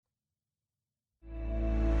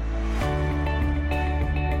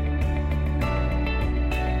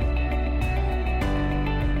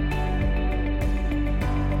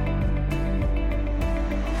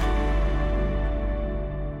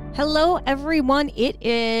Hello, everyone. It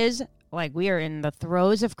is like we are in the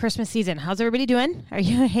throes of Christmas season. How's everybody doing? Are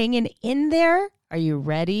you hanging in there? Are you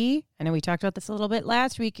ready? I know we talked about this a little bit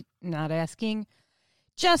last week, not asking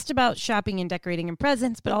just about shopping and decorating and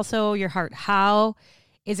presents, but also your heart. How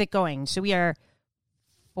is it going? So we are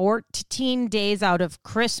 14 days out of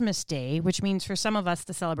Christmas Day, which means for some of us,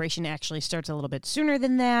 the celebration actually starts a little bit sooner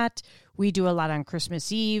than that. We do a lot on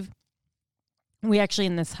Christmas Eve. We actually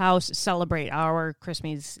in this house celebrate our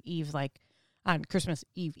Christmas Eve like on Christmas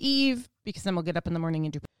Eve, because then we'll get up in the morning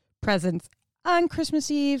and do presents on Christmas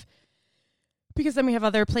Eve, because then we have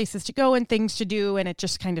other places to go and things to do. And it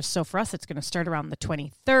just kind of, so for us, it's going to start around the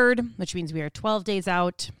 23rd, which means we are 12 days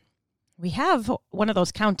out. We have one of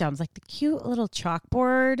those countdowns, like the cute little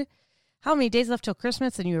chalkboard. How many days left till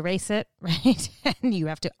Christmas? And you erase it, right? And you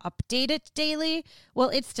have to update it daily. Well,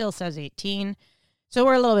 it still says 18. So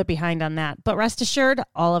we're a little bit behind on that. But rest assured,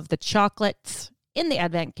 all of the chocolates in the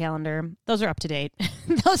advent calendar, those are up to date.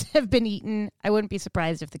 Those have been eaten. I wouldn't be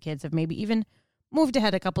surprised if the kids have maybe even moved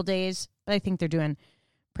ahead a couple days, but I think they're doing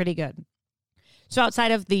pretty good. So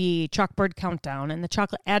outside of the chalkboard countdown and the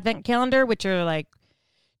chocolate advent calendar, which are like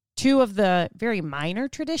two of the very minor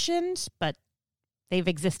traditions, but they've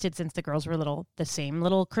existed since the girls were little, the same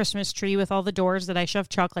little Christmas tree with all the doors that I shove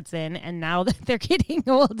chocolates in. And now that they're getting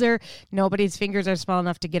older, nobody's fingers are small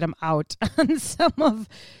enough to get them out on some of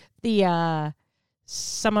the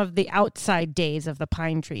outside days of the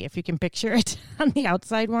pine tree. If you can picture it on the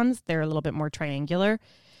outside ones, they're a little bit more triangular.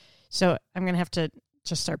 So I'm going to have to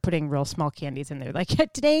just start putting real small candies in there. Like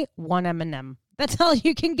today, one M&M. That's all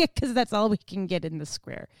you can get because that's all we can get in the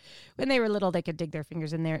square. When they were little, they could dig their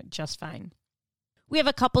fingers in there just fine. We have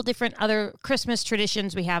a couple different other Christmas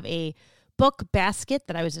traditions. We have a book basket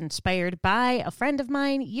that I was inspired by a friend of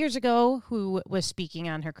mine years ago who was speaking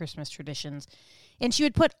on her Christmas traditions. And she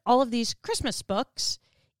would put all of these Christmas books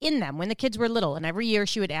in them when the kids were little. And every year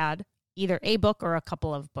she would add either a book or a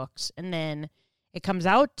couple of books. And then it comes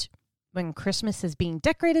out when Christmas is being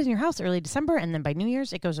decorated in your house, early December. And then by New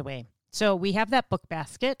Year's, it goes away. So we have that book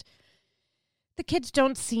basket. The kids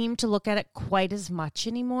don't seem to look at it quite as much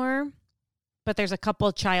anymore. But there's a couple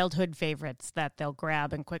of childhood favorites that they'll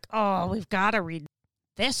grab and quick, oh, we've got to read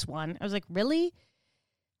this one. I was like, really?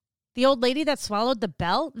 The old lady that swallowed the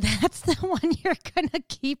bell? That's the one you're going to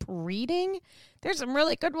keep reading? There's some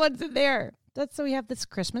really good ones in there. So we have this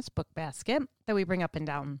Christmas book basket that we bring up and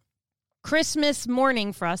down. Christmas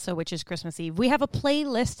morning for us, so which is Christmas Eve, we have a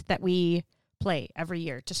playlist that we play every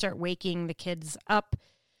year to start waking the kids up,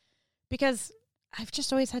 because I've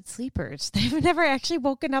just always had sleepers. They've never actually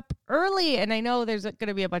woken up early. And I know there's going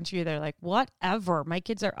to be a bunch of you that are like, whatever. My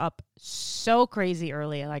kids are up so crazy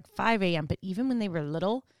early, like 5 a.m. But even when they were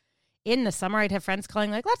little, in the summer, I'd have friends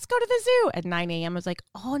calling like, let's go to the zoo at 9 a.m. I was like,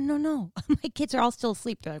 oh, no. My kids are all still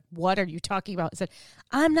asleep. They're like, what are you talking about? I said,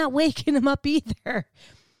 I'm not waking them up either.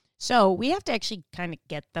 So we have to actually kind of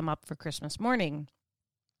get them up for Christmas morning.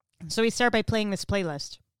 So we start by playing this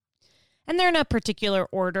playlist. And they're in a particular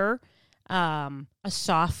order. A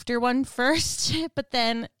softer one first, but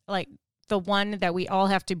then like the one that we all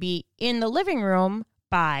have to be in the living room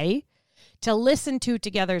by to listen to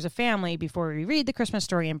together as a family before we read the Christmas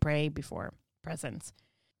story and pray before presents.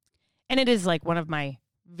 And it is like one of my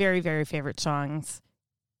very, very favorite songs.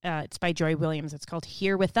 It's by Joy Williams. It's called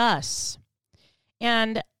Here With Us.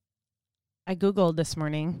 And I Googled this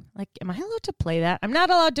morning, like, am I allowed to play that? I'm not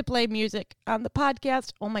allowed to play music on the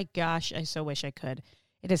podcast. Oh my gosh, I so wish I could.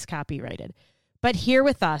 It is copyrighted. But Here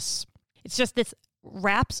With Us, it's just this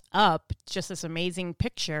wraps up just this amazing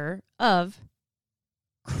picture of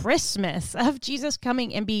Christmas, of Jesus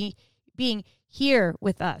coming and being here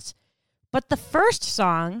with us. But the first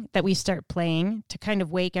song that we start playing to kind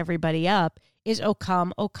of wake everybody up is O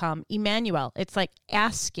Come, Emmanuel. It's like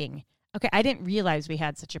asking. Okay, I didn't realize we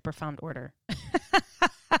had such a profound order.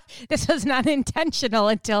 This was not intentional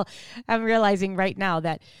until I'm realizing right now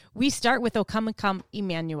that we start with O Come,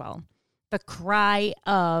 Emmanuel, the cry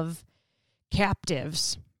of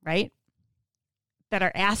captives, right? That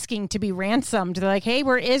are asking to be ransomed. They're like, hey,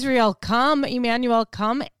 we're Israel. Come, Emmanuel,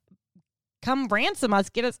 come ransom us,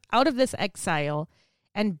 get us out of this exile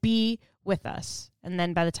and be with us. And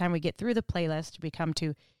then by the time we get through the playlist, we come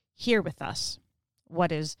to Here With Us.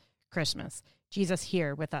 What is Christmas? Jesus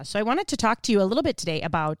here with us. So I wanted to talk to you a little bit today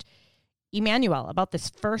about Emmanuel, about this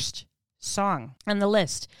first song on the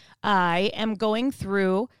list. I am going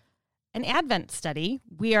through an Advent study.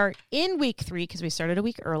 We are in week 3 because we started a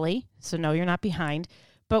week early. So no, you're not behind.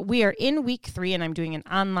 But we are in week 3 and I'm doing an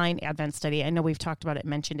online Advent study. I know we've talked about it,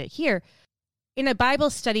 mentioned it here. in a Bible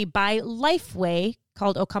study by Lifeway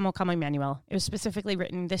called O Come, O Come, Emmanuel. It was specifically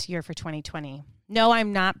written this year for 2020. No,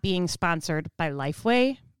 I'm not being sponsored by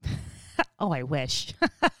Lifeway. Oh, I wish.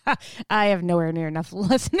 I have nowhere near enough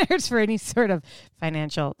listeners for any sort of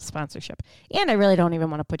financial sponsorship. And I really don't even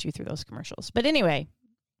want to put you through those commercials. But anyway,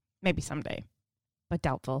 maybe someday, but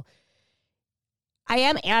doubtful. I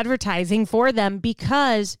am advertising for them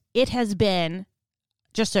because it has been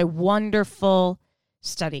just a wonderful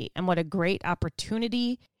study, and what a great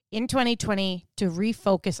opportunity in 2020 to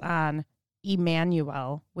refocus on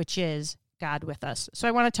Emmanuel, which is God with us. So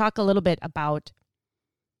I want to talk a little bit about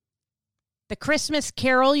the Christmas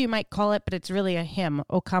carol, you might call it, but it's really a hymn,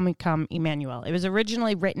 O Come, Come, Emmanuel. It was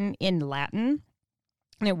originally written in Latin,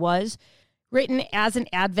 and it was written as an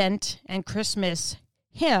Advent and Christmas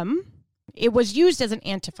hymn. It was used as an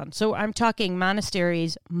antiphon. So I'm talking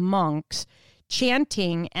monasteries, monks,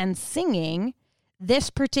 chanting and singing this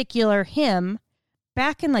particular hymn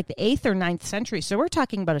back in like the 8th or 9th century. So we're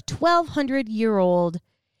talking about a 1,200-year-old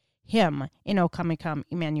hymn in O Come, Come,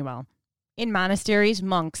 Emmanuel. In monasteries,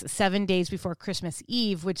 monks, 7 days before Christmas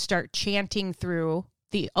Eve would start chanting through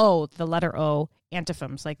the letter O,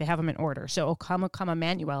 antiphons, like they have them in order. So O Come,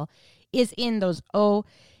 Emmanuel is in those O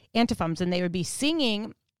antiphons, and they would be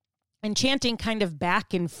singing and chanting kind of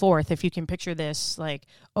back and forth, if you can picture this, like,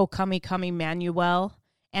 O come, Emmanuel,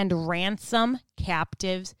 and ransom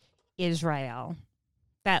captives Israel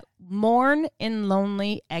that mourn in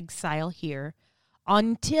lonely exile here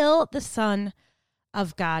until the Son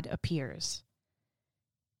of God appears.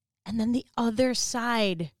 And then the other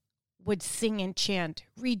side would sing and chant,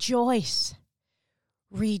 rejoice,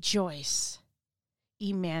 rejoice,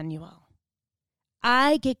 Emmanuel.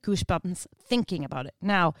 I get goosebumps thinking about it.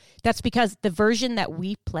 Now, that's because the version that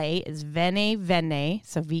we play is Veni, Veni,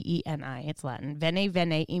 so V-E-N-I, it's Latin, Veni,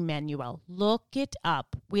 Veni, Emmanuel. Look it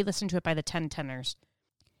up. We listen to it by the 10 Tenors.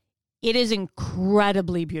 It is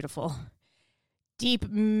incredibly beautiful. Deep,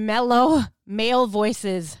 mellow, male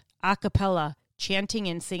voices, a cappella, chanting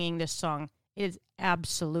and singing this song. It is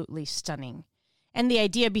absolutely stunning. And the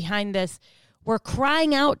idea behind this, we're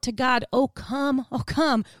crying out to God, oh come,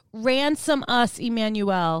 ransom us,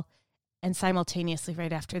 Emmanuel. And simultaneously,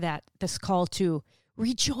 right after that, this call to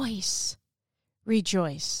rejoice,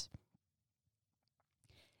 rejoice.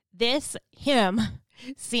 This hymn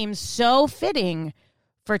seems so fitting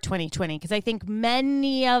for 2020 because I think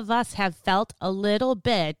many of us have felt a little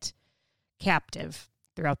bit captive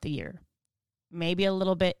throughout the year, maybe a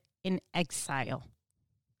little bit in exile.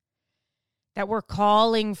 That we're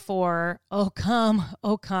calling for, oh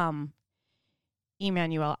come,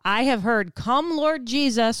 Emmanuel. I have heard, come Lord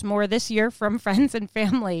Jesus, more this year from friends and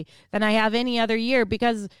family than I have any other year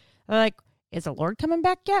because they're like, is the Lord coming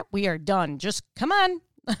back yet? We are done. Just come on.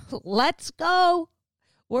 Let's go.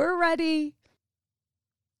 We're ready.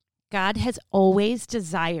 God has always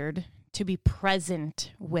desired to be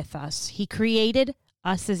present with us. He created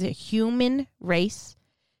us as a human race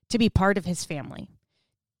to be part of his family,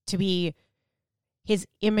 to be his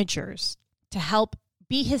imagers, to help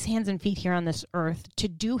be his hands and feet here on this earth, to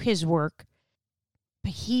do his work.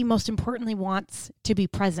 But he most importantly wants to be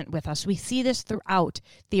present with us. We see this throughout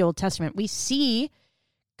the Old Testament. We see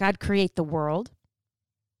God create the world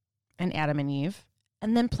and Adam and Eve,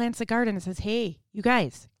 and then plants a garden and says, hey, you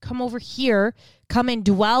guys, come over here. Come and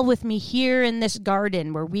dwell with me here in this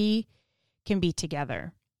garden where we can be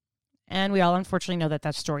together. And we all unfortunately know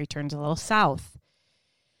that story turns a little south.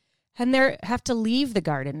 And they have to leave the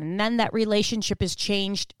garden. And then that relationship is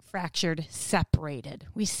changed, fractured, separated.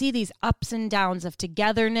 We see these ups and downs of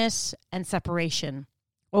togetherness and separation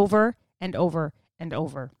over and over and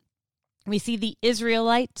over. We see the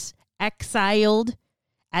Israelites exiled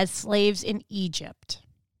as slaves in Egypt,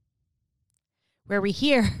 where we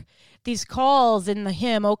hear these calls in the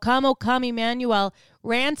hymn, O come, Emmanuel,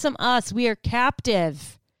 ransom us, we are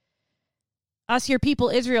captive. Us, your people,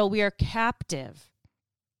 Israel, we are captive.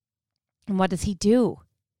 And what does he do?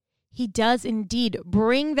 He does indeed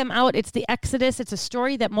bring them out. It's the Exodus. It's a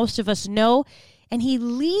story that most of us know. And he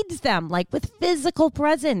leads them like with physical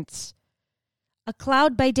presence. A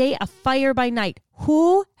cloud by day, a fire by night.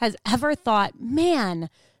 Who has ever thought, man,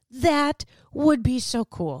 that would be so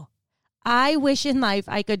cool? I wish in life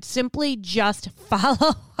I could simply just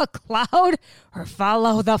follow a cloud or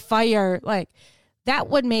follow the fire. Like, that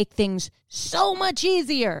would make things so much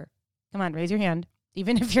easier. Come on, raise your hand.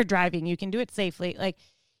 Even if you're driving, you can do it safely. Like,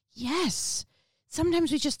 yes,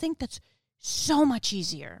 sometimes we just think that's so much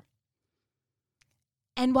easier.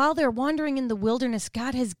 And while they're wandering in the wilderness,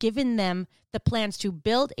 God has given them the plans to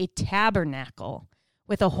build a tabernacle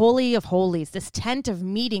with a holy of holies, this tent of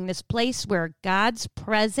meeting, this place where God's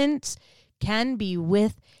presence can be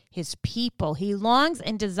with his people. He longs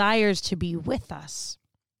and desires to be with us.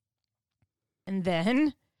 And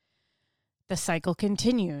then the cycle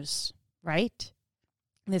continues, right?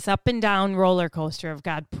 This up and down roller coaster of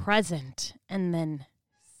God present and then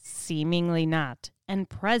seemingly not, and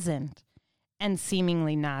present and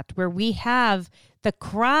seemingly not, where we have the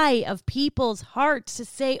cry of people's hearts to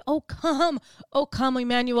say, oh, come,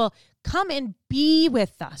 Emmanuel, come and be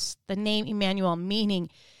with us. The name Emmanuel meaning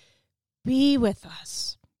be with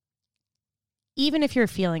us. Even if you're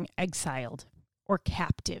feeling exiled or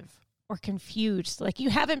captive or confused, like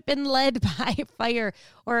you haven't been led by a fire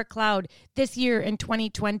or a cloud this year in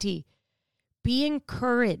 2020, be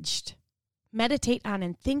encouraged. Meditate on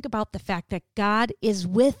and think about the fact that God is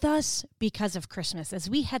with us because of Christmas. As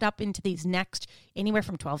we head up into these next anywhere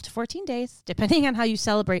from 12 to 14 days, depending on how you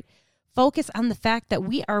celebrate, focus on the fact that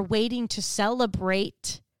we are waiting to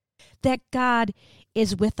celebrate that God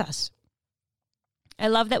is with us. I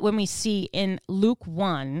love that when we see in Luke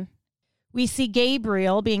 1, we see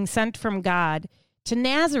Gabriel being sent from God to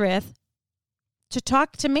Nazareth to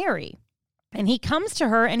talk to Mary. And he comes to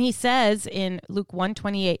her and he says in Luke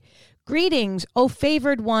 1:28, greetings, O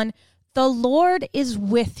favored one, the Lord is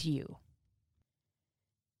with you.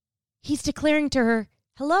 He's declaring to her,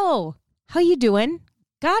 hello, how you doing?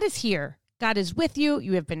 God is here. God is with you.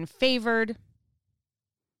 You have been favored.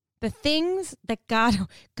 The things that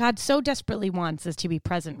God so desperately wants is to be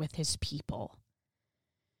present with his people.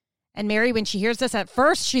 And Mary, when she hears this at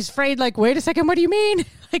first, she's afraid, like, wait a second, what do you mean?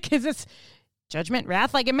 Like, is this judgment,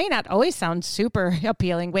 wrath? Like, it may not always sound super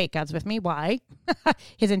appealing. Wait, God's with me. Why?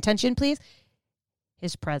 His intention, please.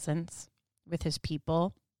 His presence with his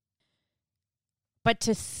people. But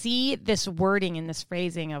to see this wording and this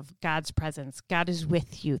phrasing of God's presence, God is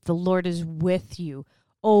with you. The Lord is with you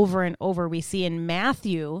over and over. We see in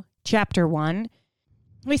Matthew chapter 1,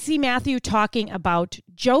 we see Matthew talking about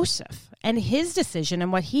Joseph and his decision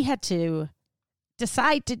and what he had to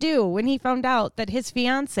decide to do when he found out that his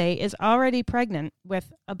fiance is already pregnant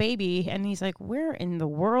with a baby. And he's like, where in the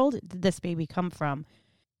world did this baby come from?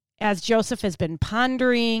 As Joseph has been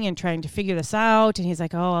pondering and trying to figure this out, and he's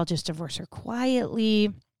like, oh, I'll just divorce her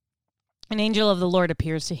quietly. An angel of the Lord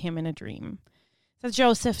appears to him in a dream. Says,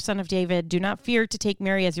 Joseph, son of David, do not fear to take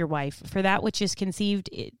Mary as your wife, for that which is conceived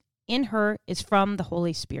in her is from the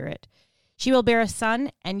Holy Spirit. She will bear a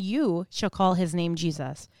son, and you shall call his name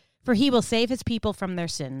Jesus, for he will save his people from their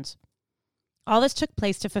sins. All this took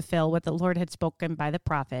place to fulfill what the Lord had spoken by the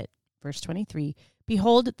prophet. Verse 23,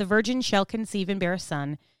 behold, the virgin shall conceive and bear a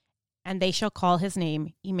son, and they shall call his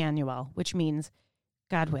name Emmanuel, which means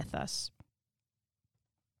God with us.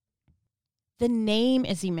 The name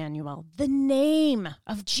is Emmanuel. The name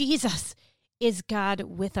of Jesus is God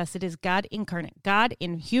with us. It is God incarnate, God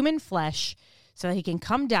in human flesh, so that he can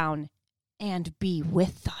come down and be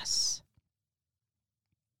with us.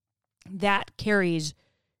 That carries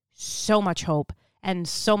so much hope and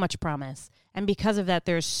so much promise. And because of that,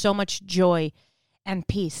 there's so much joy and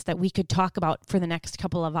peace that we could talk about for the next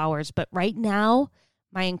couple of hours. But right now,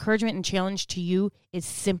 my encouragement and challenge to you is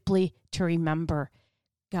simply to remember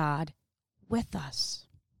God with us.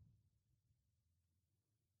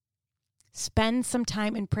 Spend some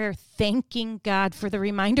time in prayer thanking God for the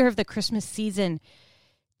reminder of the Christmas season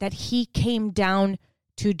that he came down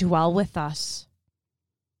to dwell with us.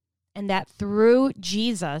 And that through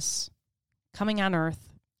Jesus coming on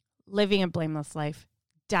earth, living a blameless life,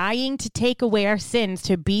 dying to take away our sins,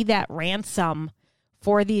 to be that ransom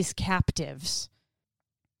for these captives,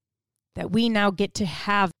 that we now get to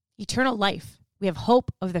have eternal life. We have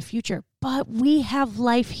hope of the future, but we have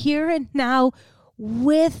life here and now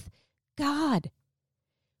with God.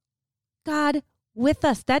 God with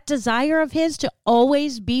us. That desire of his to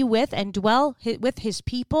always be with and dwell with his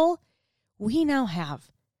people, we now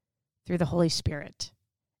have through the Holy Spirit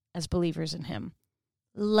as believers in him.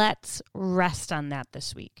 Let's rest on that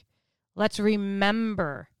this week. Let's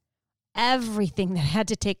remember everything that had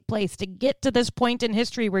to take place to get to this point in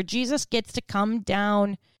history where Jesus gets to come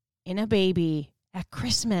down in a baby at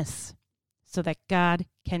Christmas so that God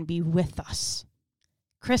can be with us.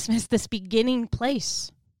 Christmas, this beginning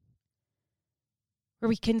place where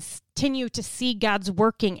we continue to see God's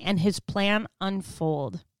working and his plan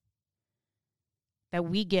unfold. That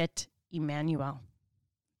we get Emmanuel.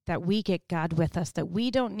 That we get God with us, that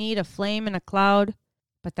we don't need a flame and a cloud,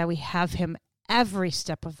 but that we have him every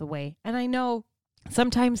step of the way. And I know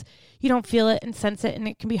sometimes you don't feel it and sense it, and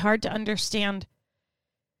it can be hard to understand.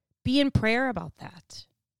 Be in prayer about that.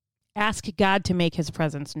 Ask God to make his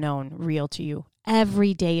presence known, real to you,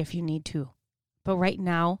 every day if you need to. But right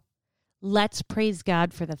now, let's praise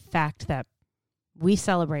God for the fact that we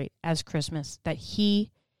celebrate as Christmas that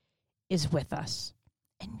he is with us.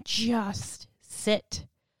 And just sit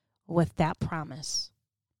with that promise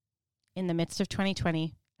in the midst of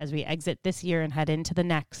 2020 as we exit this year and head into the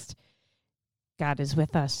next. God is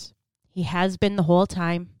with us. He has been the whole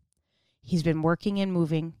time. He's been working and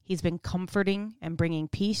moving. He's been comforting and bringing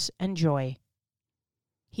peace and joy.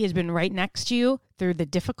 He has been right next to you through the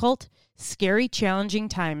difficult, scary, challenging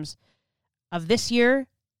times of this year,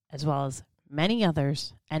 as well as many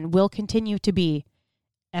others, and will continue to be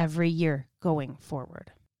every year going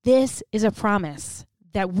forward. This is a promise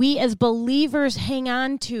that we as believers hang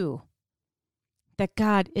on to, that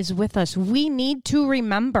God is with us. We need to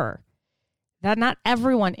remember that not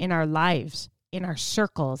everyone in our lives, in our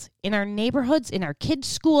circles, in our neighborhoods, in our kids'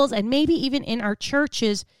 schools, and maybe even in our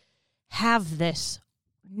churches have this,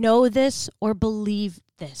 know this, or believe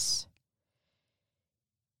this.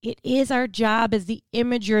 It is our job as the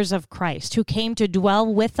imagers of Christ who came to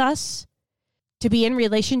dwell with us, to be in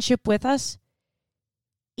relationship with us.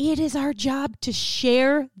 It is our job to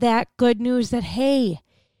share that good news that, hey,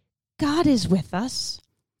 God is with us.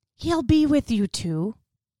 He'll be with you too.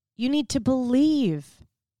 You need to believe.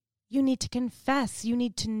 You need to confess. You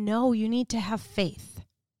need to know. You need to have faith.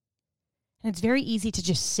 And it's very easy to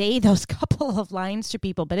just say those couple of lines to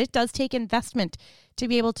people, but it does take investment to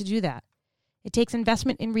be able to do that. It takes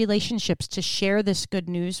investment in relationships to share this good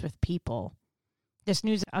news with people. This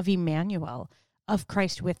news of Emmanuel, of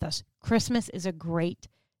Christ with us. Christmas is a great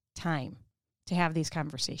time to have these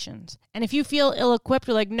conversations. And if you feel ill-equipped,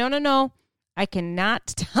 you're like, no, I cannot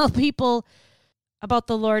tell people about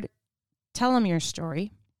the Lord. Tell them your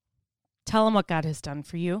story. Tell them what God has done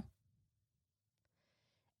for you.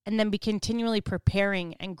 And then be continually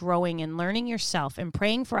preparing and growing and learning yourself and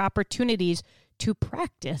praying for opportunities to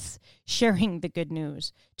practice sharing the good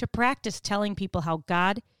news, to practice telling people how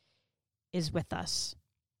God is with us,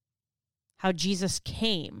 how Jesus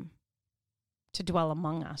came to dwell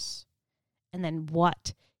among us, and then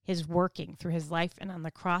what his working through his life and on the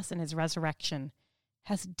cross and his resurrection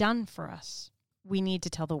has done for us. We need to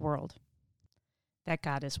tell the world that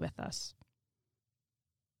God is with us.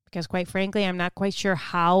 Because quite frankly, I'm not quite sure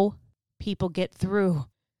how people get through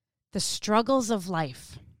the struggles of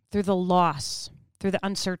life, through the loss, through the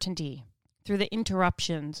uncertainty, through the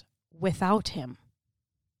interruptions without him.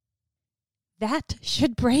 That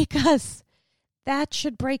should break us. That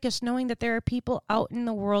should break us, knowing that there are people out in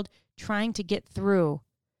the world trying to get through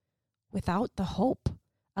without the hope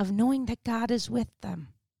of knowing that God is with them,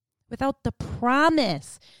 without the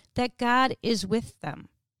promise that God is with them.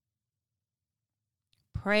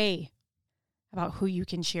 Pray about who you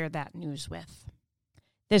can share that news with.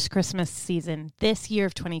 This Christmas season, this year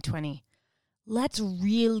of 2020, let's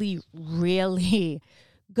really, really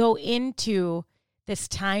go into this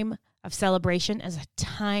time of celebration as a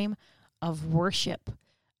time of worship,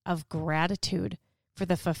 of gratitude for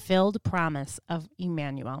the fulfilled promise of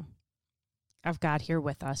Emmanuel, of God here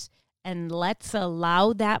with us. And let's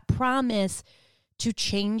allow that promise to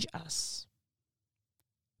change us,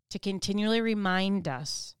 to continually remind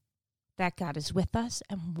us that God is with us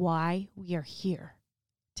and why we are here,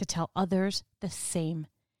 to tell others the same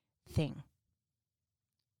thing.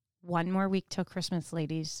 One more week till Christmas,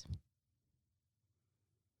 ladies.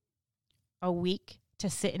 A week to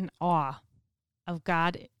sit in awe of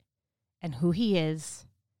God and who he is,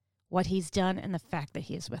 what he's done, and the fact that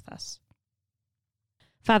he is with us.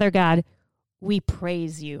 Father God, we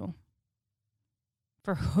praise you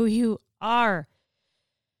for who you are,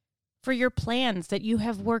 for your plans that you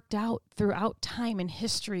have worked out throughout time and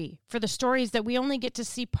history, for the stories that we only get to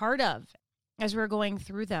see part of as we're going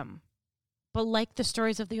through them. But like the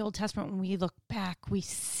stories of the Old Testament, when we look back, we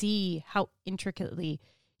see how intricately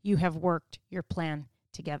you have worked your plan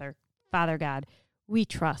together. Father God, we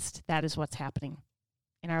trust that is what's happening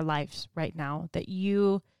in our lives right now, that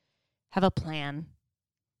you have a plan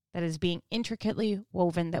that is being intricately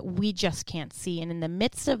woven that we just can't see. And in the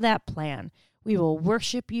midst of that plan, we will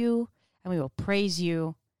worship you and we will praise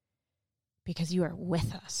you because you are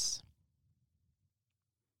with us.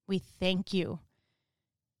 We thank you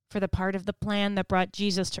for the part of the plan that brought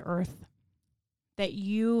Jesus to earth, that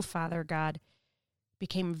you, Father God,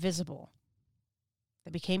 became visible,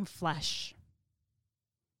 that became flesh,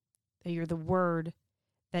 that you're the Word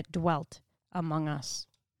that dwelt among us,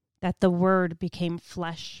 that the Word became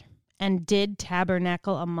flesh and did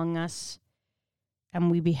tabernacle among us,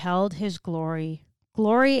 and we beheld his glory,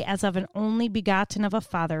 glory as of an only begotten of a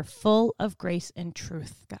Father, full of grace and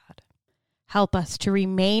truth, God. Help us to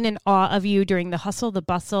remain in awe of you during the hustle, the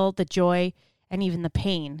bustle, the joy, and even the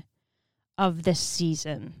pain of this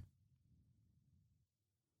season.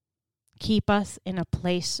 keep us in a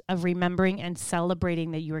place of remembering and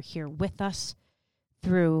celebrating that you are here with us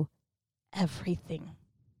through everything.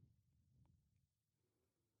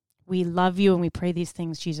 We love you and we pray these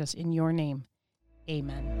things, Jesus, in your name.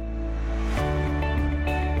 Amen.